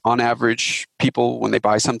on average, people, when they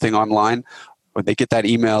buy something online, when they get that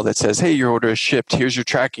email that says, hey, your order is shipped, here's your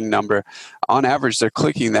tracking number, on average, they're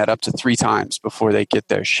clicking that up to 3 times before they get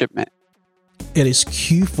their shipment. It is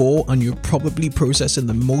Q4 and you're probably processing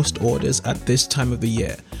the most orders at this time of the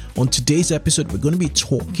year. On today's episode, we're going to be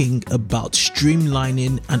talking about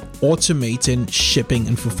streamlining and automating shipping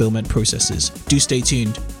and fulfillment processes. Do stay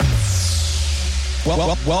tuned.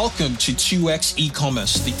 Welcome to 2X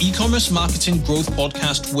E-Commerce, the e-commerce marketing growth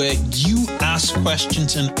podcast where you ask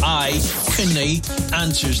questions and I, Kunle,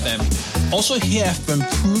 answers them. Also hear from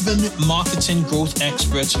proven marketing growth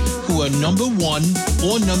experts who are number 1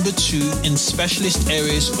 or number 2 in specialist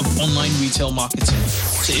areas of online retail marketing.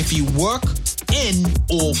 So if you work in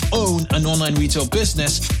or own an online retail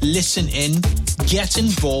business, listen in, get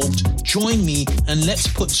involved, join me, and let's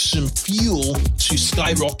put some fuel to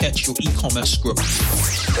skyrocket your e-commerce growth.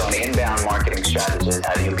 So an inbound marketing strategist,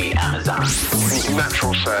 how do you beat Amazon?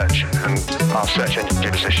 Natural search and our search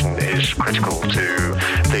engine position is critical to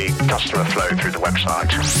the customer flow through the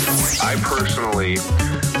website. I personally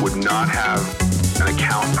would not have an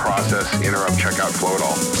account process interrupt checkout flow at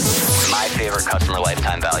all. My favorite customer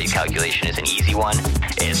lifetime value calculation is an easy one.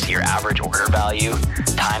 It's your average order value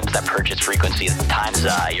times that purchase frequency times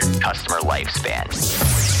your customer lifespan.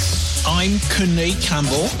 I'm Kunle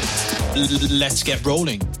Campbell. Let's get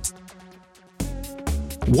rolling.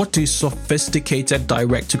 What do sophisticated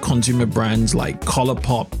direct-to-consumer brands like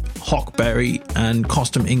Colourpop, Hawkberry, and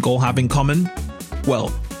Custom Ink all have in common?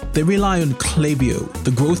 Well, they rely on Klaviyo,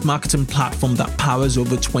 the growth marketing platform that powers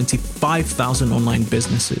over 25,000 online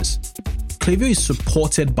businesses. Klaviyo is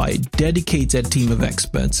supported by a dedicated team of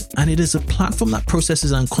experts, and it is a platform that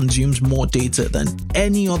processes and consumes more data than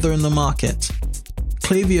any other in the market.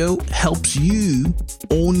 Klaviyo helps you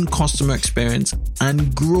own customer experience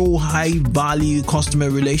and grow high-value customer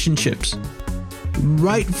relationships.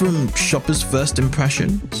 Right from shoppers' first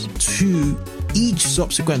impressions to each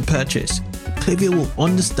subsequent purchase, Klaviyo will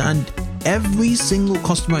understand every single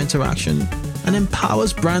customer interaction and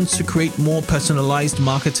empowers brands to create more personalized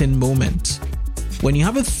marketing moments. When you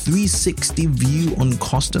have a 360 view on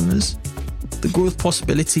customers, the growth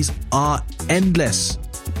possibilities are endless.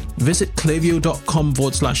 Visit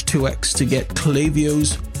klaviyo.com/2x to get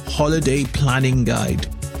Klaviyo's holiday planning guide.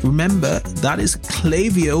 Remember, that is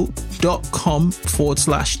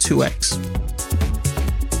klaviyo.com/2x.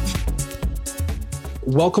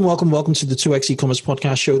 Welcome to the 2X E-Commerce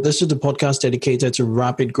Podcast Show. This is the podcast dedicated to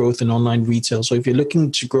rapid growth in online retail. So if you're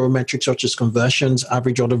looking to grow metrics such as conversions,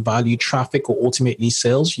 average order value, traffic, or ultimately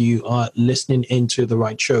sales, you are listening into the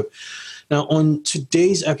right show. Now, on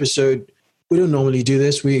today's episode, we don't normally do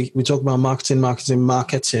this. We talk about marketing,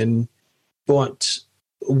 but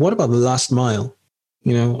what about the last mile?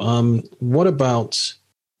 What about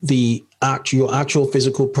your actual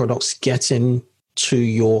physical products getting to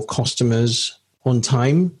your customers on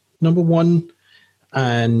time, number one,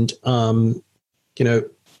 and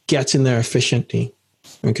getting there efficiently.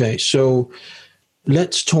 Okay, so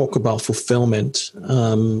let's talk about fulfillment.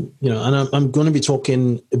 And I'm going to be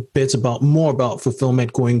talking a bit more about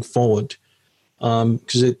fulfillment going forward,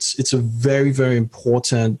 because it's a very, very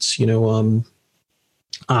important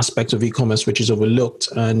aspect of e-commerce which is overlooked,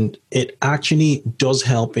 and it actually does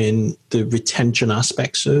help in the retention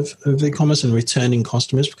aspects of e-commerce and returning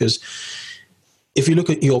customers. Because if you look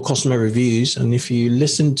at your customer reviews, and if you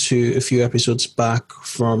listen to a few episodes back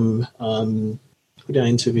from, who did I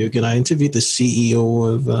interview again? I interviewed the CEO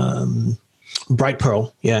of Bright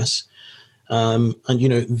Pearl, yes. And,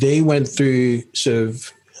 they went through sort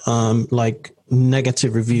of like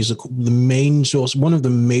negative reviews. The main source, one of the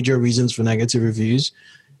major reasons for negative reviews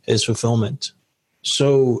is fulfillment.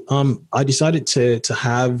 So I decided to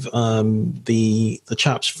have the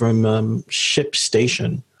chaps from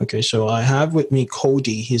ShipStation. Okay, so I have with me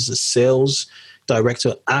Cody. He's the sales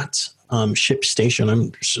director at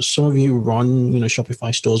ShipStation. So some of you run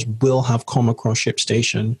Shopify stores will have come across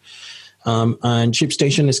ShipStation. And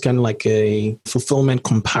ShipStation is kind of like a fulfillment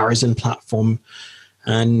comparison platform.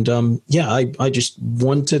 And I just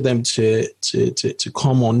wanted them to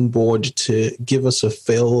come on board to give us a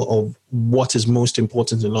feel of what is most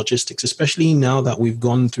important in logistics, especially now that we've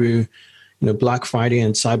gone through, Black Friday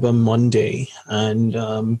and Cyber Monday,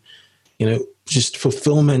 and just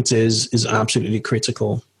fulfillment is absolutely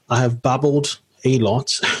critical. I have babbled a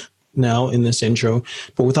lot now in this intro,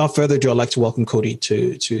 but without further ado, I'd like to welcome Cody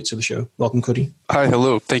to the show. Welcome, Cody. Hi,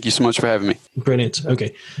 hello. Thank you so much for having me. Brilliant.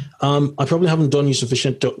 Okay. I probably haven't done you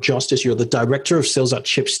sufficient justice. You're the director of sales at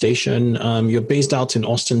ShipStation. You're based out in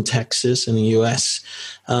Austin, Texas in the US.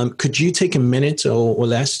 Could you take a minute or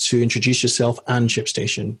less to introduce yourself and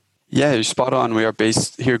ShipStation? Yeah, you're spot on. We are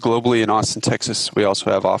based here globally in Austin, Texas. We also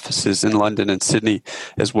have offices in London and Sydney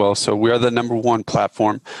as well. So we are the number one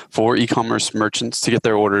platform for e-commerce merchants to get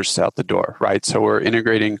their orders out the door, right? So we're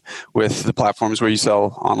integrating with the platforms where you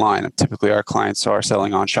sell online. Typically, our clients are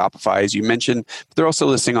selling on Shopify, as you mentioned, but they're also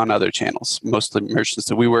listing on other channels. Most of the merchants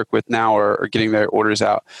that we work with now are getting their orders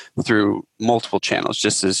out through multiple channels,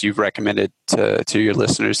 just as you've recommended to your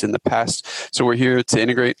listeners in the past. So we're here to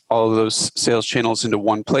integrate all of those sales channels into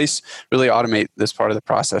one place, really automate this part of the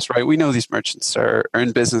process, right? We know these merchants are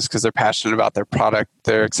in business because they're passionate about their product.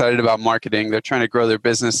 They're excited about marketing. They're trying to grow their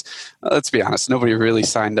business. Let's be honest, nobody really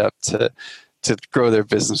signed up to grow their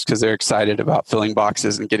business because they're excited about filling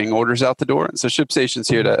boxes and getting orders out the door. And so ShipStation's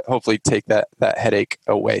here to hopefully take that headache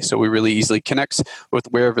away. So we really easily connect with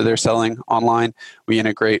wherever they're selling online. We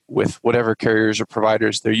integrate with whatever carriers or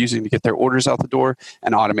providers they're using to get their orders out the door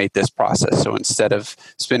and automate this process. So instead of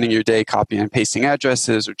spending your day copying and pasting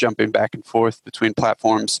addresses or jumping back and forth between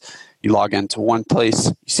platforms, you log into one place,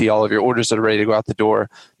 you see all of your orders that are ready to go out the door.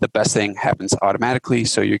 The best thing happens automatically.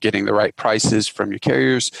 So you're getting the right prices from your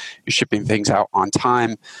carriers. You're shipping things out on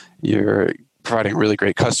time. You're providing a really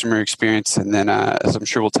great customer experience. And then, as I'm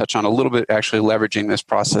sure we'll touch on a little bit, actually leveraging this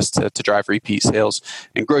process to drive repeat sales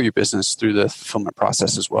and grow your business through the fulfillment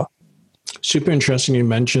process as well. Super interesting. You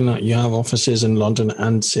mentioned that you have offices in London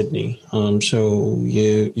and Sydney. So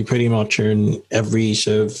you pretty much are in every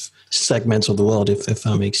sort of segment of the world, if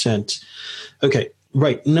that makes sense. Okay,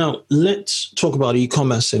 right. Now, let's talk about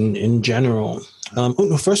e-commerce in general.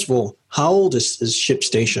 First of all, how old is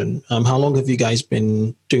ShipStation? How long have you guys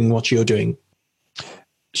been doing what you're doing?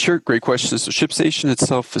 Sure, great question. So ShipStation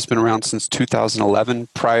itself has been around since 2011.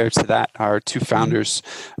 Prior to that, our two founders,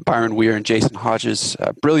 Byron Weir and Jason Hodges,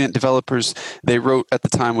 brilliant developers. They wrote at the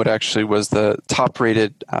time what actually was the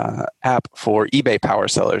top-rated app for eBay power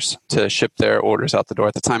sellers to ship their orders out the door.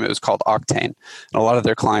 At the time, it was called Octane. And a lot of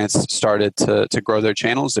their clients started to grow their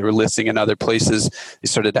channels. They were listing in other places. They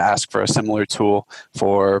started to ask for a similar tool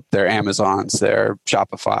for their Amazons, their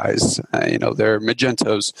Shopifys, their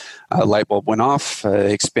Magentos. Light bulb went off.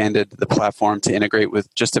 Expanded the platform to integrate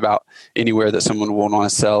with just about anywhere that someone will want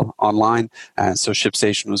to sell online. And so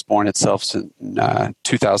ShipStation was born itself in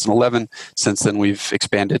 2011. Since then, we've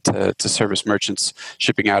expanded to service merchants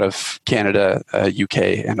shipping out of Canada,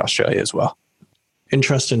 UK, and Australia as well.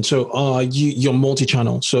 Interesting. So you're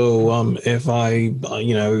multi-channel. So if I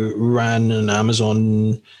ran an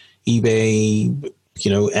Amazon, eBay,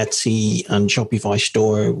 Etsy and Shopify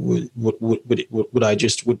store, would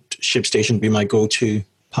ShipStation be my go-to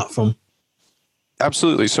platform?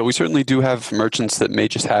 Absolutely. So we certainly do have merchants that may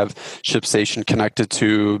just have ShipStation connected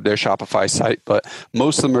to their Shopify site, but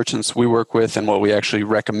most of the merchants we work with and what we actually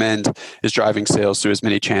recommend is driving sales through as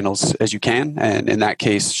many channels as you can. And in that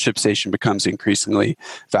case, ShipStation becomes increasingly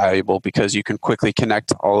valuable because you can quickly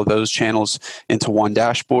connect all of those channels into one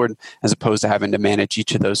dashboard as opposed to having to manage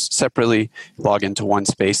each of those separately. Log into one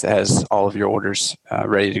space that has all of your orders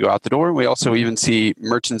ready to go out the door. We also even see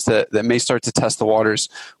merchants that may start to test the waters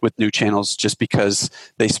with new channels just because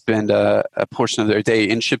they spend a portion of their day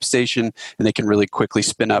in ShipStation and they can really quickly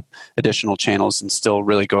spin up additional channels and still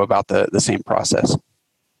really go about the same process.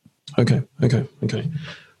 Okay.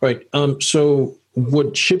 Right. So would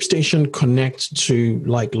ShipStation connect to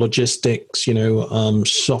like logistics,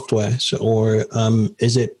 software, or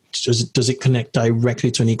does it connect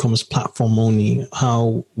directly to an e-commerce platform only?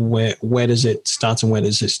 Where does it start and where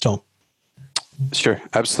does it stop? Sure,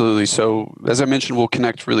 absolutely. So as I mentioned, we'll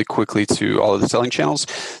connect really quickly to all of the selling channels.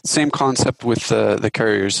 Same concept with the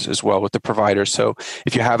carriers as well, with the providers. So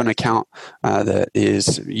if you have an account that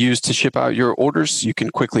is used to ship out your orders, you can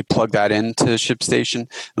quickly plug that into ShipStation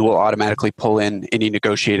and we'll automatically pull in any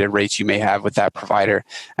negotiated rates you may have with that provider.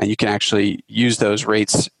 And you can actually use those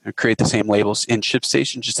rates and create the same labels in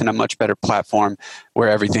ShipStation, just in a much better platform where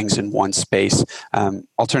everything's in one space.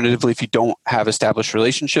 Alternatively, if you don't have established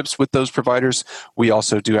relationships with those providers, we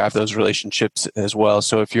also do have those relationships as well.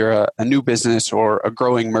 So if you're a new business or a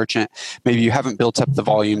growing merchant, maybe you haven't built up the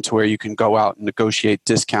volume to where you can go out and negotiate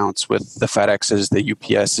discounts with the FedExes, the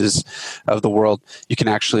UPSs of the world, you can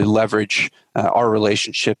actually leverage our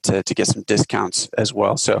relationship to get some discounts as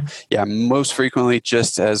well. So yeah, most frequently,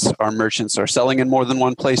 just as our merchants are selling in more than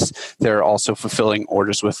one place, they're also fulfilling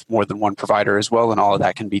orders with more than one provider as well. And all of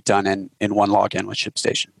that can be done in one login with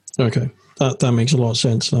ShipStation. Okay. That makes a lot of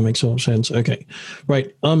sense. Okay.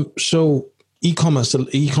 Right. So e-commerce,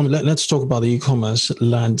 let's talk about the e-commerce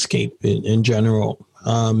landscape in general.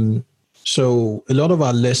 So a lot of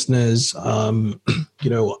our listeners,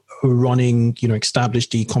 running,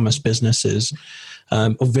 established e-commerce businesses,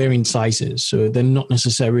 of varying sizes. So they're not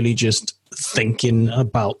necessarily just thinking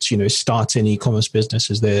about, starting e-commerce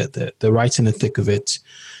businesses. They're right in the thick of it.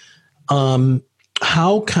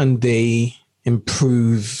 How can they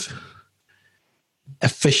improve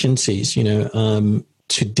efficiencies,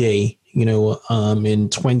 today, in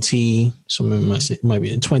 2019,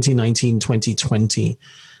 2020?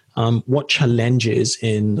 What challenges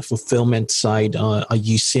in the fulfillment side are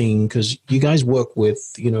you seeing? Because you guys work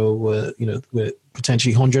with, with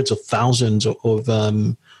potentially hundreds or thousands of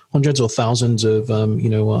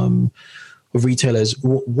retailers.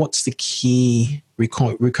 What's the key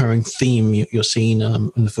recurring theme you're seeing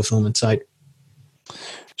on the fulfillment side?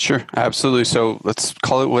 Sure, absolutely. So let's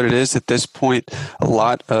call it what it is. At this point, a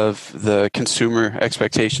lot of the consumer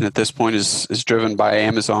expectation at this point is driven by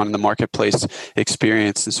Amazon and the marketplace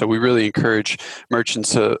experience. And so we really encourage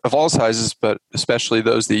merchants of all sizes, but especially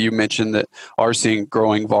those that you mentioned that are seeing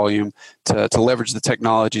growing volume to leverage the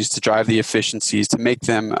technologies, to drive the efficiencies, to make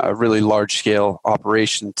them a really large-scale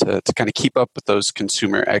operation to kind of keep up with those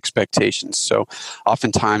consumer expectations. So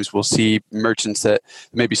oftentimes we'll see merchants that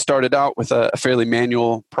maybe started out with a fairly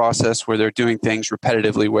manual process where they're doing things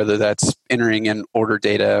repetitively, whether that's entering in order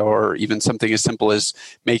data or even something as simple as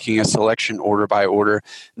making a selection order by order.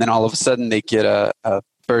 And then all of a sudden they get a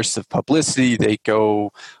burst of publicity. They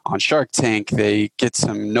go on Shark Tank. They get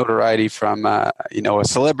some notoriety from a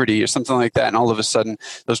celebrity or something like that, and all of a sudden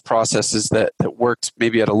those processes that worked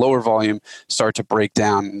maybe at a lower volume start to break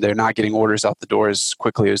down. They're not getting orders out the door as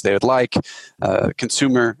quickly as they would like.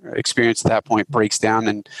 Consumer experience at that point breaks down,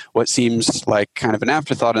 and what seems like kind of an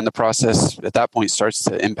afterthought in the process at that point starts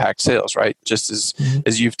to impact sales, right? Just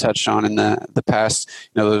as you've touched on in the past,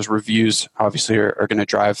 those reviews obviously are going to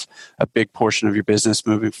drive a big portion of your business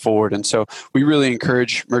moving forward. And so we really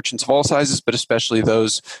encourage merchants of all sizes, but especially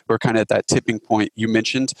those who are kind of at that tipping point you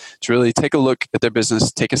mentioned, to really take a look at their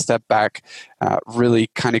business, take a step back,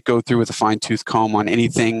 really kind of go through with a fine-tooth comb on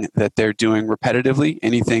anything that they're doing repetitively,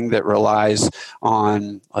 anything that relies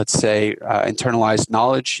on, let's say, internalized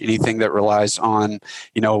knowledge, anything that relies on,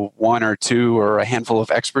 one or two or a handful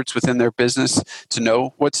of experts within their business to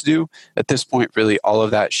know what to do. At this point, really, all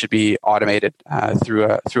of that should be automated through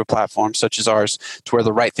a platform such as ours, to where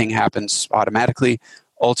the right thing happens automatically.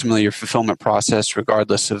 Ultimately, your fulfillment process,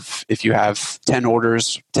 regardless of if you have 10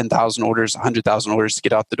 orders, 10,000 orders, 100,000 orders to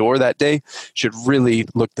get out the door that day, should really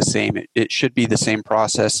look the same. It should be the same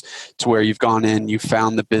process, to where you've gone in, you've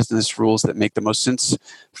found the business rules that make the most sense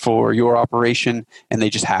for your operation, and they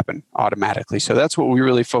just happen automatically. So that's what we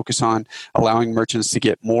really focus on, allowing merchants to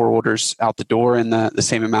get more orders out the door in the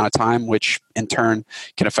same amount of time, which in turn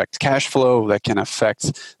can affect cash flow, that can affect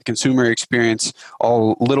the consumer experience,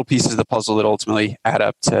 all little pieces of the puzzle that ultimately add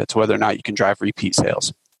up to whether or not you can drive repeat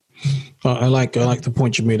sales. I like the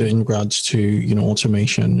point you made in regards to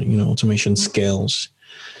automation. Automation scales.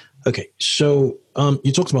 Okay, so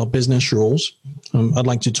you talked about business rules. I'd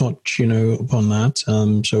like to touch upon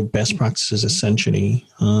that. So best practices essentially.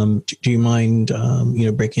 Do you mind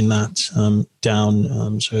breaking that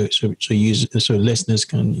down so listeners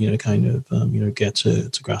can get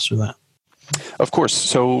to grasp with that? Of course.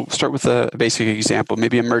 So start with a basic example.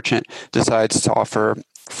 Maybe a merchant decides to offer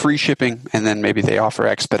free shipping, and then maybe they offer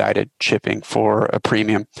expedited shipping for a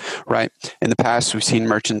premium, right? In the past, we've seen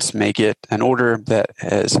merchants make it an order that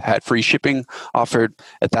has had free shipping offered.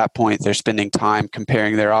 At that point, they're spending time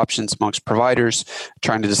comparing their options amongst providers,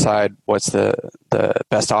 trying to decide what's the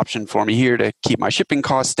best option for me here to keep my shipping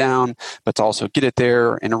costs down, but to also get it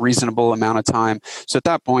there in a reasonable amount of time. So at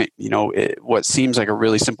that point, what seems like a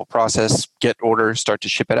really simple process, get order, start to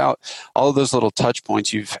ship it out, all of those little touch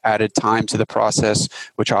points, you've added time to the process,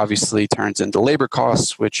 which obviously turns into labor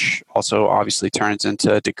costs, which also obviously turns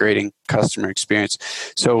into degrading customer experience.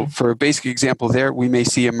 So for a basic example there, we may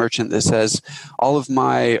see a merchant that says, all of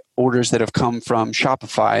my orders that have come from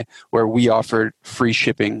Shopify, where we offered free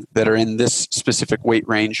shipping, that are in this specific weight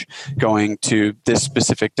range going to this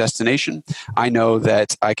specific destination, I know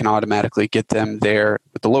that I can automatically get them there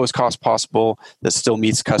with the lowest cost possible that still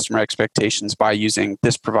meets customer expectations by using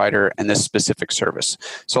this provider and this specific service.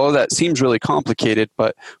 So all of that seems really complicated,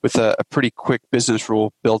 but with a pretty quick business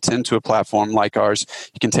rule built into a platform like ours,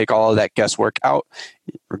 you can take all of that guesswork out,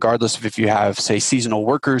 regardless of if you have, say, seasonal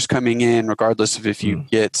workers coming in, regardless of if you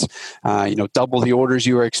get, double the orders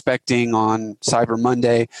you were expecting on Cyber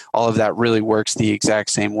Monday. All of that really works the exact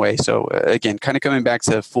same way. So again, kind of coming back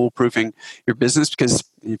to foolproofing your business, because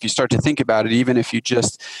if you start to think about it, even if you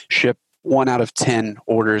just ship 1 out of 10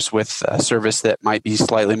 orders with a service that might be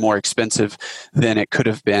slightly more expensive than it could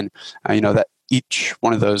have been, that each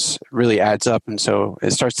one of those really adds up. And so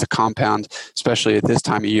it starts to compound, especially at this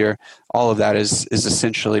time of year. All of that is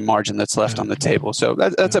essentially margin that's left on the table. So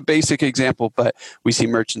that's a basic example, but we see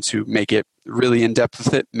merchants who make it really in depth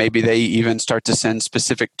with it. Maybe they even start to send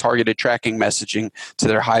specific targeted tracking messaging to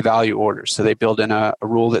their high value orders. So they build in a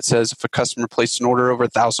rule that says if a customer placed an order over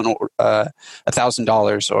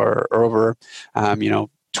 $1,000 or over,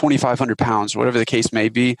 2,500 pounds, whatever the case may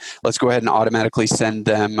be, let's go ahead and automatically send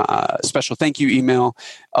them a special thank you email,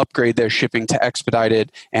 upgrade their shipping to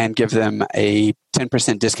expedited, and give them a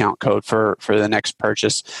 10% discount code for the next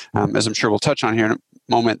purchase. As I'm sure we'll touch on here in a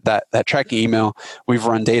moment, that tracking email, we've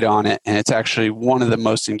run data on it, and it's actually one of the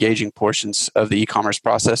most engaging portions of the e-commerce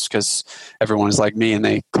process because everyone is like me and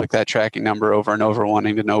they click that tracking number over and over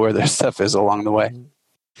wanting to know where their stuff is along the way.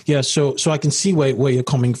 Yeah, so I can see where you're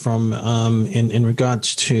coming from in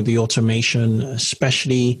regards to the automation,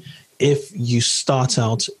 especially if you start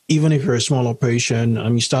out, even if you're a small operation,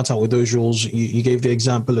 you start out with those rules. You gave the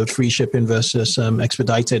example of free shipping versus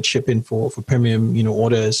expedited shipping for premium,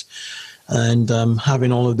 orders, and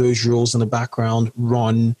having all of those rules in the background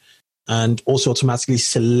run, and also automatically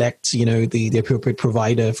select, the appropriate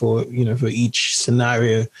provider for each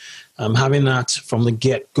scenario. Having that from the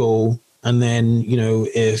get-go. And then,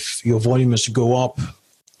 if your volume is to go up,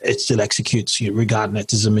 it still executes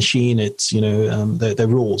regardless. It's a machine. It's, the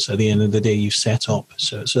rules at the end of the day you've set up.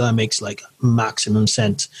 So that makes like maximum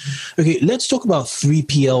sense. Okay, let's talk about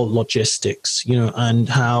 3PL logistics, and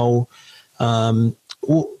how,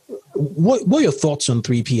 what are your thoughts on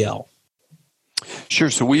 3PL? Sure.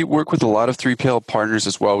 So we work with a lot of 3PL partners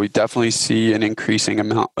as well. We definitely see an increasing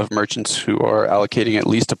amount of merchants who are allocating at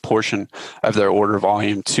least a portion of their order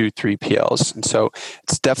volume to 3PLs. And so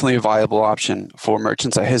it's definitely a viable option for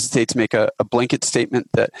merchants. I hesitate to make a blanket statement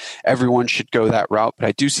that everyone should go that route, but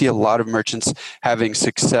I do see a lot of merchants having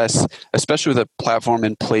success, especially with a platform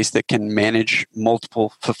in place that can manage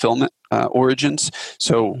multiple fulfillment origins.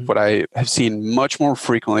 So what I have seen much more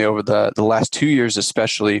frequently over the last 2 years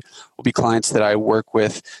especially will be clients that I work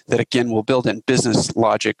with that, again, will build in business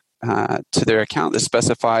logic to their account that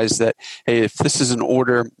specifies that, hey, if this is an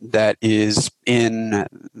order that is in,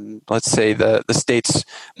 let's say, the states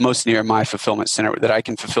most near my fulfillment center that I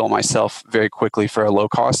can fulfill myself very quickly for a low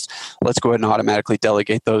cost, let's go ahead and automatically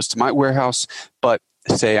delegate those to my warehouse. But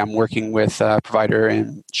say I'm working with a provider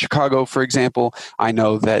in Chicago, for example, I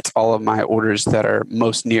know that all of my orders that are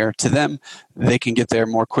most near to them, they can get there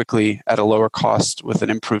more quickly at a lower cost with an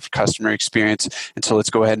improved customer experience. And so let's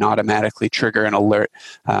go ahead and automatically trigger an alert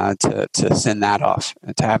to send that off,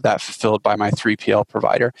 to have that fulfilled by my 3PL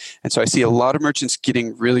provider. And so I see a lot of merchants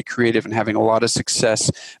getting really creative and having a lot of success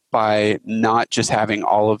by not just having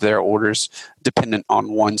all of their orders dependent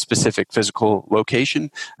on one specific physical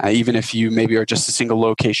location. Even if you maybe are just a single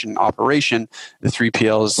location operation, the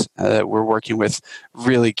 3PLs that we're working with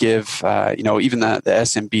really give even the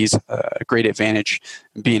SMBs a great advantage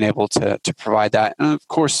in being able to provide that. And of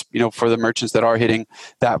course, for the merchants that are hitting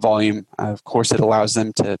that volume, of course, it allows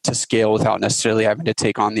them to scale without necessarily having to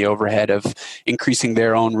take on the overhead of increasing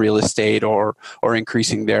their own real estate or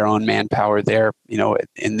increasing their own manpower there,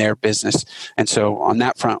 in their business. And so on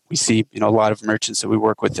that front, we see, a lot of merchants that we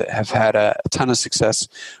work with that have had a ton of success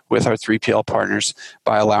with our 3PL partners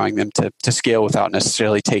by allowing them to scale without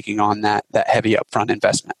necessarily taking on that heavy upfront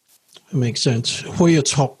investment. That makes sense. Who are your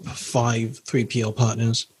top 5 3PL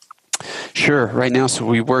partners? Sure. Right now, so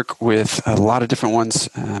we work with a lot of different ones,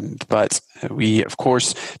 but we, of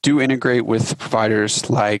course, do integrate with providers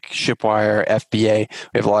like Shipwire, FBA.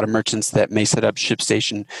 We have a lot of merchants that may set up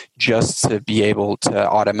ShipStation just to be able to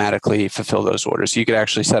automatically fulfill those orders. So you could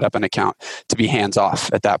actually set up an account to be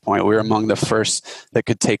hands-off at that point. We're among the first that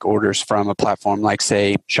could take orders from a platform like,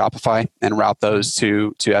 say, Shopify and route those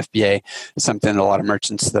to FBA. It's something that a lot of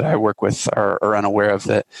merchants that I work with are unaware of,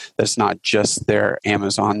 that's not just their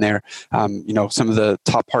Amazon there. Some of the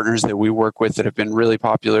top partners that we work with that have been really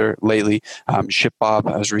popular lately, ShipBob.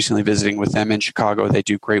 I was recently visiting with them in Chicago. They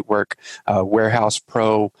do great work. Warehouse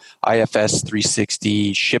Pro, IFS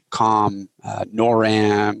 360, Shipcom,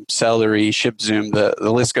 Noram, Celery, ShipZoom. The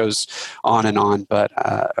list goes on and on. But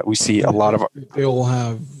we see a lot of. They all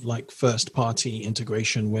have like first-party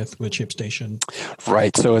integration with ShipStation.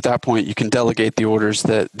 Right. So at that point, you can delegate the orders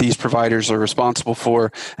that these providers are responsible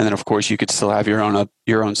for, and then of course you could still have your own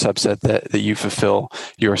subset that you fulfill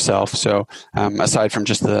yourself. So aside from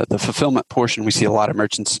just the fulfillment portion, we see a lot of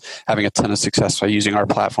merchants having a ton of success by using our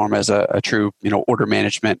platform as a true order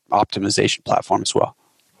management optimization platform as well.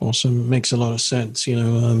 Awesome. Makes a lot of sense.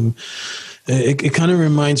 It kind of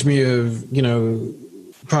reminds me of,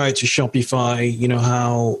 prior to Shopify,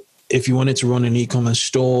 how if you wanted to run an e-commerce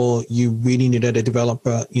store, you really needed a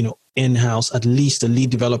developer, in-house, at least a lead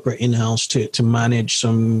developer in-house to manage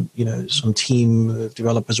some team of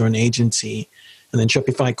developers or an agency. And then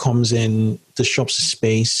Shopify comes in, disrupts the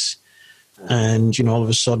space, and all of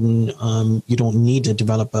a sudden you don't need a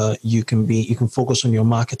developer. You can focus on your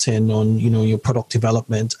marketing, on your product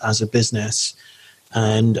development as a business,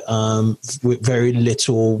 and with very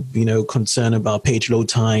little concern about page load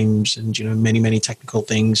times and many technical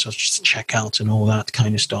things such as checkout and all that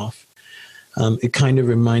kind of stuff. It kind of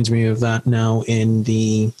reminds me of that now in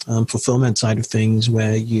the fulfillment side of things,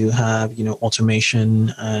 where you have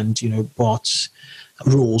automation and bots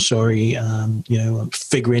rules.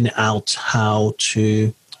 Figuring out how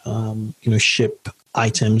to ship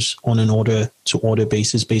items on an order-to-order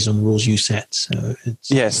basis based on rules you set. So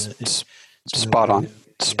it's spot on.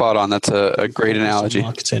 Spot on. That's a great analogy.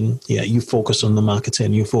 Marketing. Yeah, you focus on the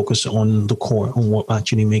marketing. You focus on the core, on what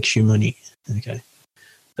actually makes you money. Okay.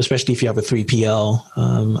 Especially if you have a 3PL,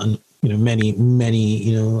 and many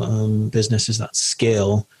businesses that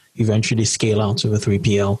scale eventually scale out of a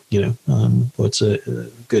 3PL. But it's a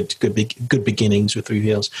good beginnings with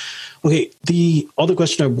 3PLs. Okay, the other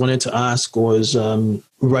question I wanted to ask was,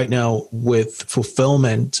 right now with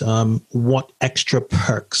fulfillment, what extra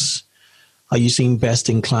perks are you seeing best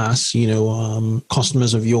in class?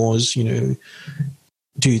 Customers of yours,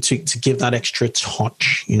 do to give that extra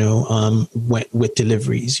touch, with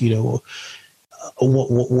deliveries,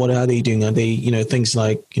 what are they doing? Are they, things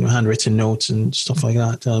like, handwritten notes and stuff like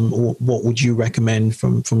that? What would you recommend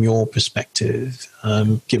from your perspective,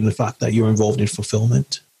 given the fact that you're involved in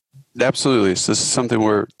fulfillment? Absolutely. So this is something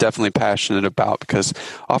we're definitely passionate about, because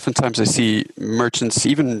oftentimes I see merchants,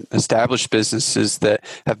 even established businesses that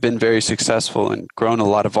have been very successful and grown a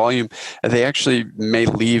lot of volume, they actually may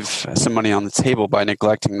leave some money on the table by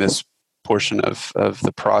neglecting this portion of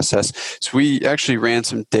the process. So we actually ran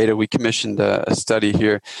some data. We commissioned a study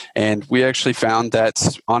here, and we actually found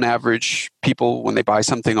that on average, people, when they buy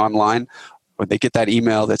something online, or they get that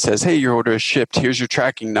email that says, hey, your order is shipped, here's your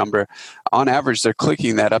tracking number, on average, they're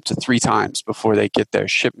clicking that up to 3 times before they get their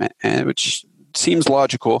shipment, and which seems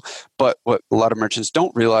logical, but what a lot of merchants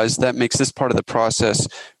don't realize, that makes this part of the process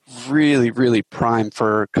really, really prime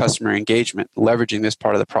for customer engagement, leveraging this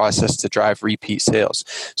part of the process to drive repeat sales.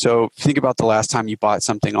 So think about the last time you bought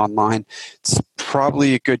something online. It's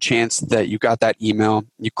probably a good chance that you got that email,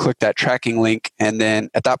 you click that tracking link, and then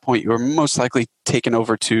at that point, you're most likely taken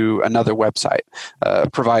over to another website, a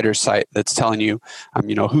provider site that's telling you,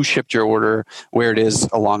 who shipped your order, where it is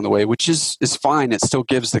along the way, which is fine. It still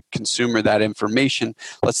gives the consumer that information,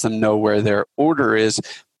 lets them know where their order is.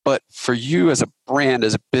 But for you as a brand,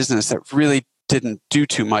 as a business, that really didn't do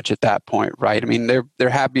too much at that point, right? I mean, they're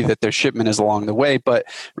happy that their shipment is along the way, but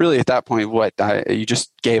really at that point, you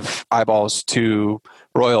just gave eyeballs to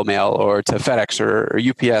Royal Mail or to FedEx or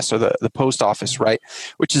UPS or the post office, right?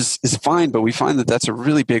 Which is fine, but we find that that's a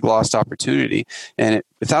really big lost opportunity. And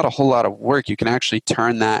without a whole lot of work, you can actually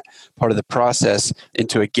turn that part of the process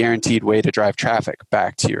into a guaranteed way to drive traffic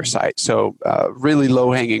back to your site. So really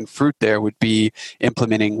low-hanging fruit there would be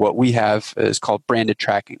implementing what we have is called branded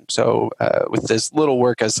tracking. So with as little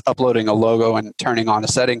work as uploading a logo and turning on a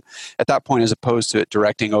setting, at that point, as opposed to it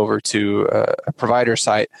directing over to a provider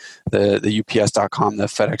site, the UPS.com, the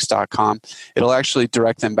FedEx.com, it'll actually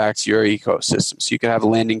direct them back to your ecosystem. So you can have a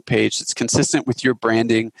landing page that's consistent with your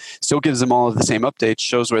branding, still gives them all of the same updates,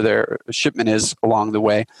 shows where their shipment is along the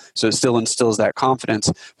way. So it still instills that confidence.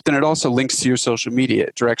 But then it also links to your social media.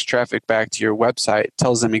 It directs traffic back to your website,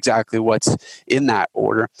 tells them exactly what's in that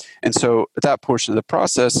order. And so at that portion of the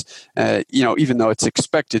process, even though it's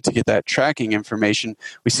expected to get that tracking information,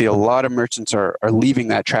 we see a lot of merchants are leaving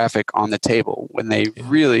that traffic on the table when they've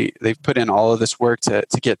put in all of this work to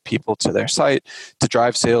get people to their site, to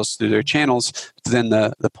drive sales through their channels. But then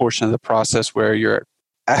the portion of the process where you're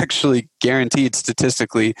actually guaranteed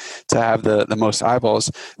statistically to have the most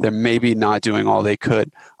eyeballs, they're maybe not doing all they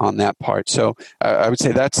could on that part. So I would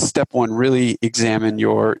say that's step one. Really examine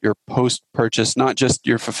your post-purchase, not just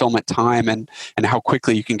your fulfillment time and how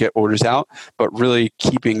quickly you can get orders out, but really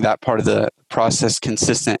keeping that part of the process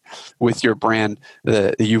consistent with your brand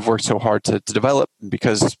that you've worked so hard to develop,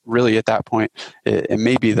 because really at that point, it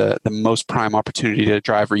may be the most prime opportunity to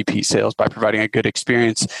drive repeat sales by providing a good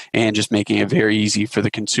experience and just making it very easy for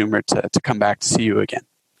the consumer to come back to see you again.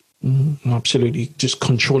 Absolutely. Just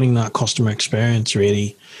controlling that customer experience,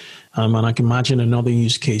 really. And I can imagine another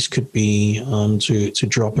use case could be to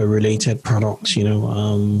drop a related product,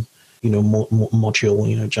 module,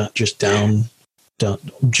 just down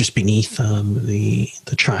just beneath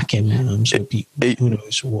the tracking. Who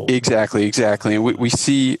knows what? Exactly. And we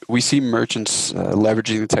see merchants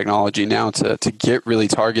leveraging the technology now to get really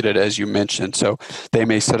targeted, as you mentioned. So they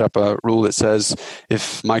may set up a rule that says,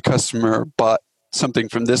 if my customer bought something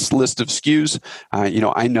from this list of SKUs,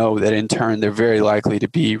 I know that in turn they're very likely to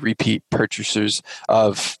be repeat purchasers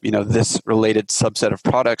of this related subset of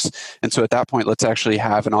products. And so at that point, let's actually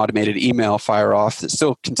have an automated email fire off that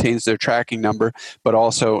still contains their tracking number, but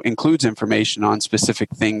also includes information on specific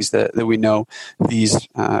things that we know these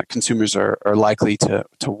consumers are likely to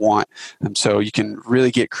want. So you can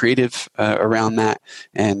really get creative around that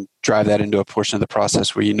and drive that into a portion of the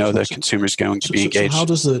process where the consumer is going to be engaged. So how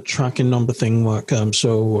does the tracking number thing work?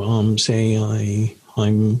 Say I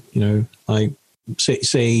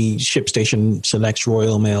say ShipStation selects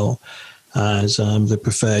Royal Mail as the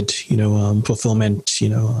preferred fulfillment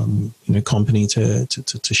company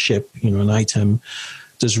to ship an item.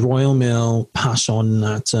 Does Royal Mail pass on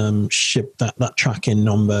that that tracking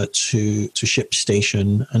number to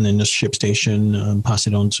ShipStation, and then the ShipStation pass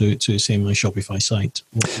it on to say my Shopify site?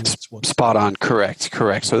 Spot on, correct.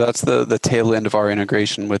 So that's the tail end of our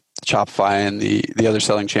integration with Shopify and the other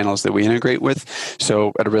selling channels that we integrate with.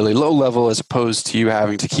 So at a really low level, as opposed to you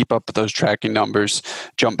having to keep up with those tracking numbers,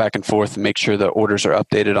 jump back and forth and make sure the orders are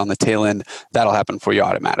updated on the tail end, that'll happen for you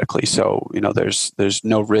automatically. So there's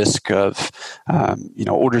no risk of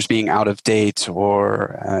orders being out of date,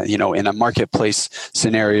 or in a marketplace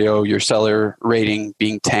scenario, your seller rating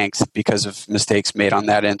being tanked because of mistakes made on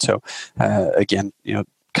that end. So again,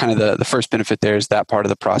 kind of the first benefit there is that part of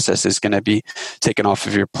the process is going to be taken off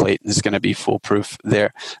of your plate and is going to be foolproof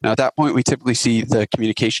there. Now, at that point, we typically see the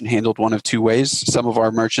communication handled one of two ways. Some of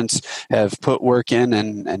our merchants have put work in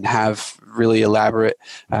and have really elaborate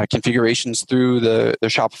configurations through their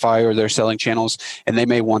Shopify or their selling channels, and they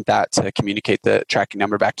may want that to communicate the tracking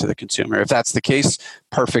number back to the consumer. If that's the case,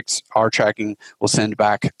 perfect. Our tracking will send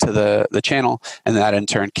back to the channel, and that in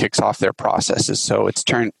turn kicks off their processes. So it's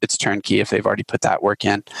turnkey if they've already put that work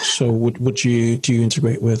in. So do you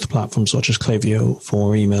integrate with platforms such as Klaviyo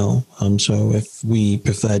for email? So if we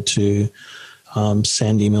preferred to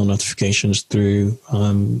send email notifications through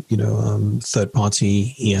third-party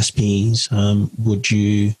ESPs, would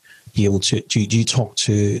you be able to do you talk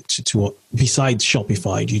to besides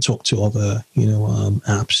Shopify, do you talk to other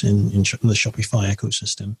apps in the Shopify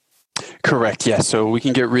ecosystem? Correct. Yeah. So we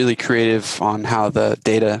can get really creative on how the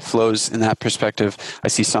data flows in that perspective. I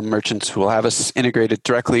see some merchants who will have us integrated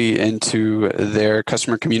directly into their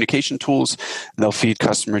customer communication tools. They'll feed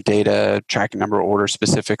customer data, tracking number, order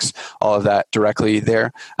specifics, all of that directly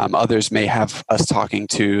there. Others may have us talking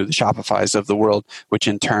to the Shopifys of the world, which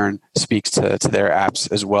in turn speaks to their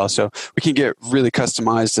apps as well. So we can get really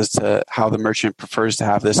customized as to how the merchant prefers to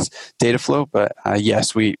have this data flow. But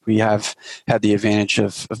yes, we have had the advantage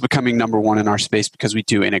of becoming number one in our space because we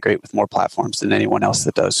do integrate with more platforms than anyone else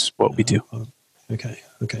that does what we do. Okay.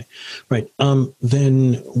 Right.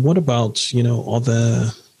 Then what about,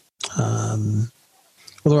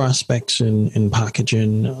 other aspects in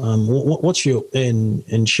packaging? What's your,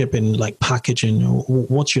 in shipping, like packaging,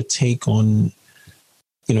 what's your take on,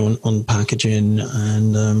 on packaging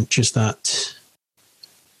and just that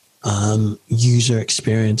user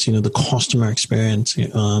experience, the customer experience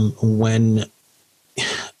when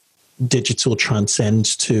digital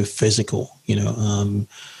transcends to physical?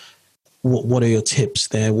 What are your tips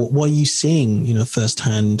there? What are you seeing,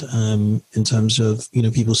 firsthand, in terms of,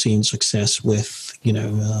 people seeing success with,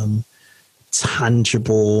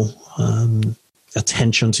 tangible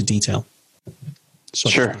attention to detail?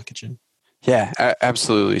 Sure. Packaging. Yeah,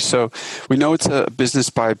 absolutely. So we know it's a business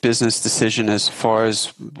by business decision as far as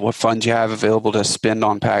what funds you have available to spend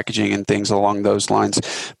on packaging and things along those lines.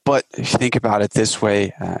 But if you think about it this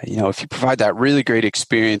way, if you provide that really great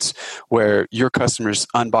experience where your customer's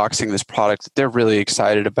unboxing this product that they're really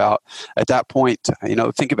excited about, at that point,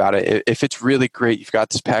 think about it. If it's really great, you've got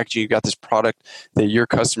this packaging, you've got this product that your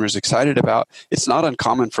customer's excited about, it's not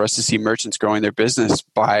uncommon for us to see merchants growing their business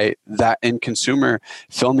by that end consumer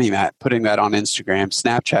filming that, putting that on Instagram,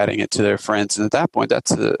 Snapchatting it to their friends. And at that point,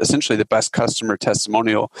 that's essentially the best customer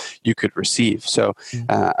testimonial you could receive. So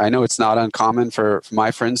I know it's not uncommon for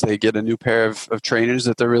my friends. They get a new pair of trainers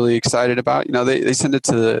that they're really excited about. They send it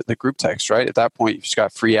to the group text, right? At that point, you've just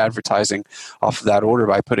got free advertising off of that order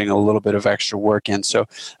by putting a little bit of extra work in. So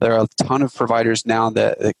there are a ton of providers now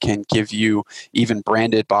that can give you even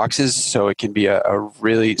branded boxes. So it can be a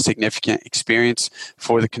really significant experience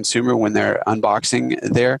for the consumer when they're unboxing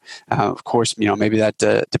there. Of course, maybe that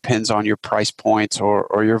depends on your price points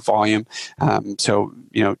or your volume. So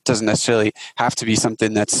doesn't necessarily have to be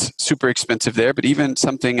something that's super expensive there, but even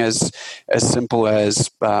something as simple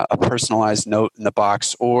as a personalized note in the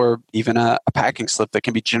box, or even a packing slip that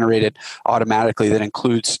can be generated automatically that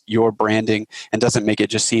includes your branding and doesn't make it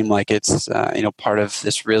just seem like it's part of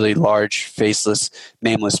this really large, faceless,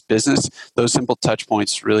 nameless business. Those simple touch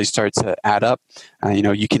points really start to add up.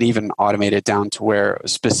 You can even automate it down to where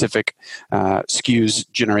specific SKUs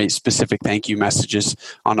generate specific thank you messages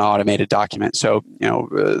on an automated document. So,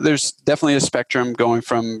 there's definitely a spectrum going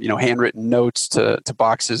from, handwritten notes to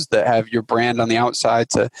boxes that have your brand on the outside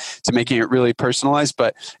to making it really personalized.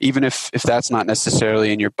 But even if that's not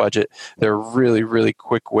necessarily in your budget, there are really, really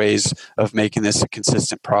quick ways of making this a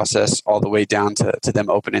consistent process all the way down to them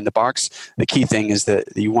opening the box. The key thing is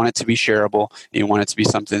that you want it to be shareable. You want it to be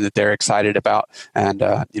something that they're excited about. And,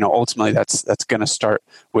 ultimately that's going to start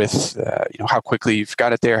with, how quickly you've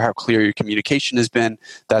got it there, how clear your communication has been.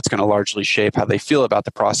 That's going to largely shape how they feel about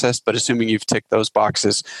the process. But assuming you've ticked those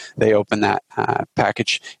boxes, they open that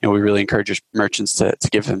package. We really encourage merchants to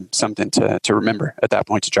give them something to remember at that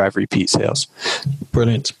point to drive repeat sales.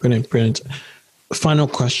 Brilliant. Final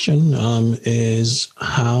question is,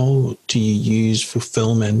 how do you use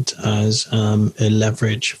fulfillment as a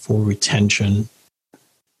leverage for retention?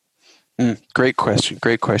 Great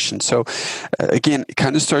question. So again, it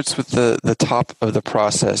kind of starts with the top of the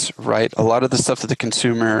process, right? A lot of the stuff that the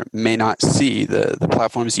consumer may not see, the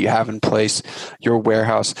platforms you have in place, your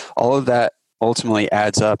warehouse, all of that ultimately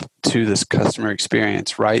adds up to this customer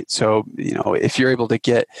experience, right? So, if you're able to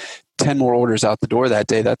get 10 more orders out the door that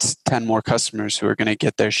day, that's 10 more customers who are going to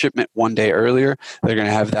get their shipment one day earlier. They're going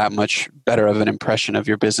to have that much better of an impression of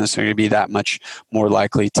your business. They're going to be that much more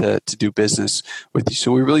likely to do business with you.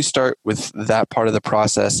 So we really start with that part of the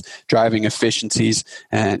process, driving efficiencies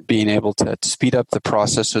and being able to speed up the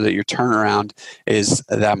process so that your turnaround is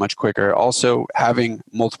that much quicker. Also, having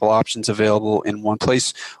multiple options available in one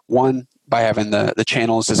place. One, by having the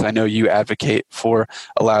channels, as I know you advocate for,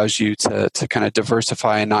 allows you to kind of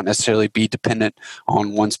diversify and not necessarily be dependent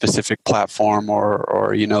on one specific platform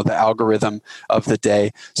or the algorithm of the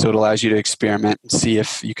day. So it allows you to experiment and see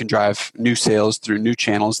if you can drive new sales through new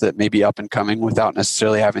channels that may be up and coming without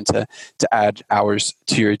necessarily having to add hours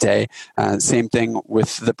to your day. Same thing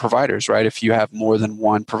with the providers, right? If you have more than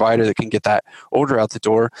one provider that can get that order out the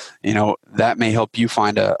door, that may help you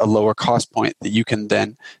find a lower cost point that you can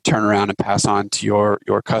then turn around and pass on to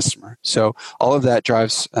your customer. So all of that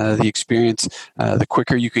drives the experience. The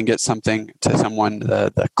quicker you can get something to someone,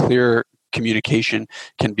 the clearer communication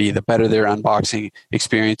can be, the better their unboxing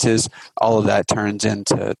experience is. All of that turns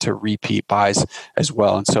into repeat buys as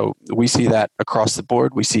well. And so we see that across the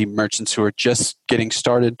board. We see merchants who are just getting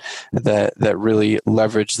started that really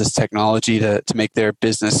leverage this technology to make their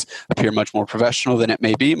business appear much more professional than it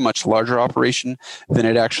may be, much larger operation than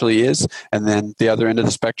it actually is. And then the other end of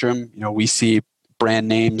the spectrum, we see brand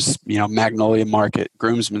names, Magnolia Market,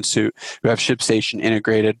 Groomsman Suit, who have ShipStation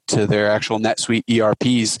integrated to their actual NetSuite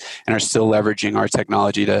ERPs and are still leveraging our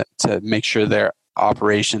technology to make sure their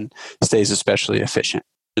operation stays especially efficient.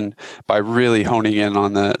 And by really honing in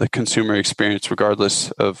on the consumer experience,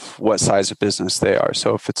 regardless of what size of business they are.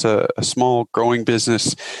 So if it's a small growing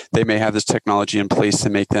business, they may have this technology in place to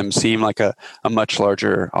make them seem like a much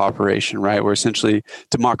larger operation, right? We're essentially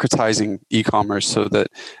democratizing e-commerce so that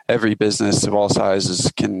every business of all sizes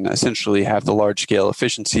can essentially have the large scale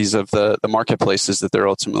efficiencies of the marketplaces that they're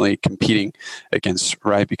ultimately competing against,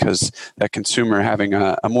 right? Because that consumer having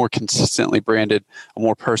a more consistently branded, a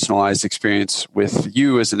more personalized experience with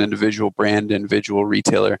you as an individual brand, individual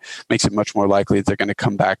retailer, makes it much more likely that they're going to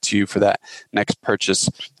come back to you for that next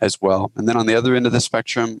purchase as well. And then on the other end of the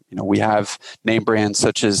spectrum, we have name brands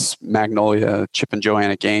such as Magnolia, Chip and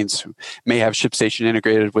Joanna Gaines, who may have ShipStation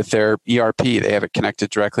integrated with their ERP. They have it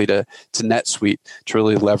connected directly to NetSuite to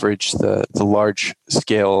really leverage the large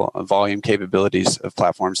scale volume capabilities of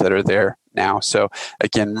platforms that are there now. So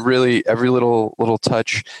again, really every little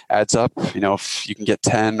touch adds up. If you can get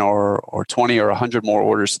 10 or 20 or 100 more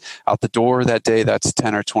orders out the door that day, that's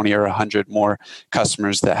 10 or 20 or 100 more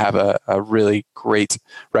customers that have a really great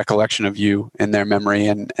recollection of you in their memory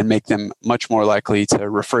and make them much more likely to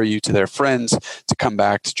refer you to their friends to come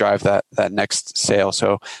back to drive that next sale.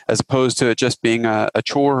 So as opposed to it just being a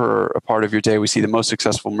chore or a part of your day, we see the most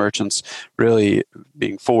successful merchants really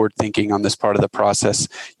being forward thinking on this part of the process,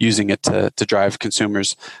 using it to drive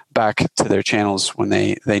consumers back to their channels when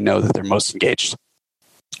they know that they're most engaged.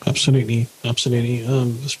 Absolutely.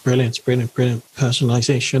 It's brilliant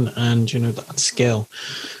personalization and that scale.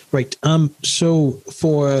 Right. So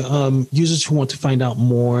for users who want to find out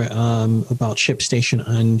more about ShipStation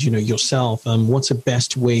and yourself, what's the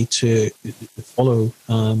best way to follow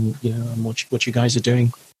what you guys are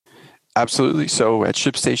doing? Absolutely. So at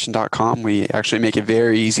ShipStation.com, we actually make it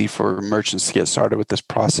very easy for merchants to get started with this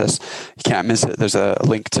process. You can't miss it. There's a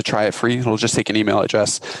link to try it free. It'll just take an email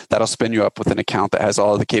address. That'll spin you up with an account that has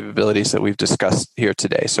all of the capabilities that we've discussed here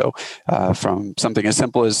today. So from something as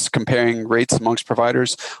simple as comparing rates amongst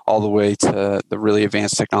providers all the way to the really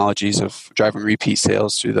advanced technologies of driving repeat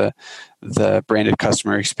sales through the branded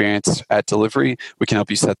customer experience at delivery, we can help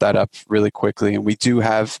you set that up really quickly. And we do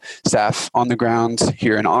have staff on the ground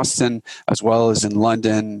here in Austin, as well as in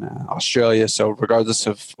London, Australia. So regardless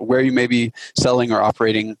of where you may be selling or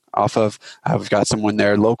operating off of, we've got someone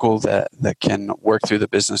there local that can work through the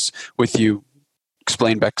business with you,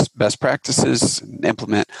 explain best practices, and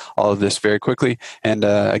implement all of this very quickly. And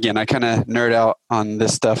again, I kind of nerd out on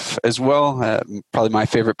this stuff as well. Probably my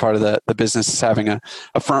favorite part of the business is having a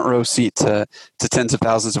front row seat to tens of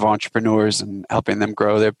thousands of entrepreneurs and helping them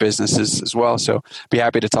grow their businesses as well. So be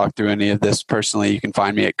happy to talk through any of this personally. You can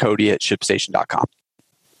find me at Cody@ShipStation.com.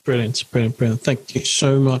 Brilliant. Thank you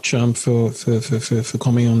so much for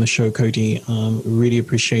coming on the show, Cody. Really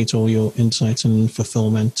appreciate all your insights and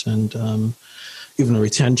fulfillment and even a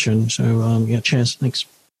retention. So cheers. Thanks.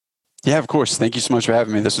 Yeah, of course. Thank you so much for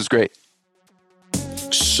having me. This was great.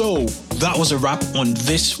 So that was a wrap on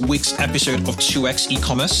this week's episode of 2X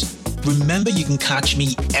E-Commerce. Remember, you can catch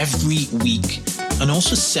me every week and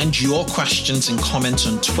also send your questions and comments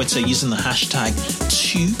on Twitter using the hashtag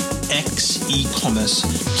 2XEcommerce.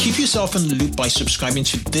 Keep yourself in the loop by subscribing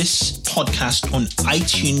to this podcast on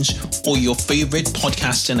iTunes or your favorite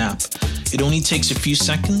podcasting app. It only takes a few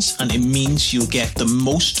seconds and it means you'll get the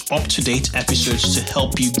most up-to-date episodes to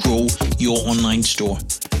help you grow your online store.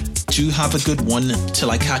 Do have a good one till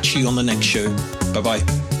I catch you on the next show.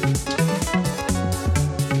 Bye-bye.